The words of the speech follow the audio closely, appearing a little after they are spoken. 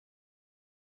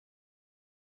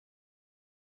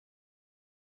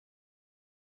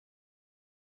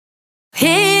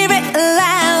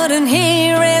loud and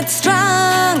hear it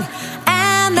strong.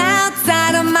 I'm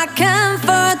outside of my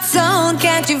comfort zone.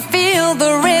 Can't you feel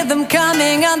the rhythm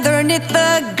coming underneath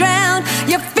the ground?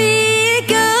 Your feet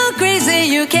go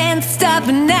crazy, you can't stop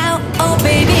now. Oh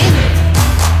baby,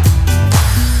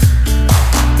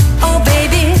 oh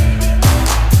baby.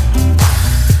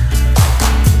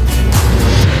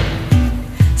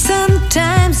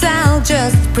 Sometimes I'll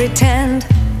just pretend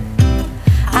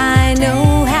I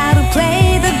know how to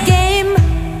play the game.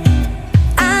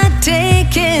 I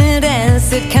take it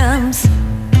as it comes,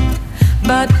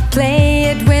 but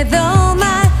play it with all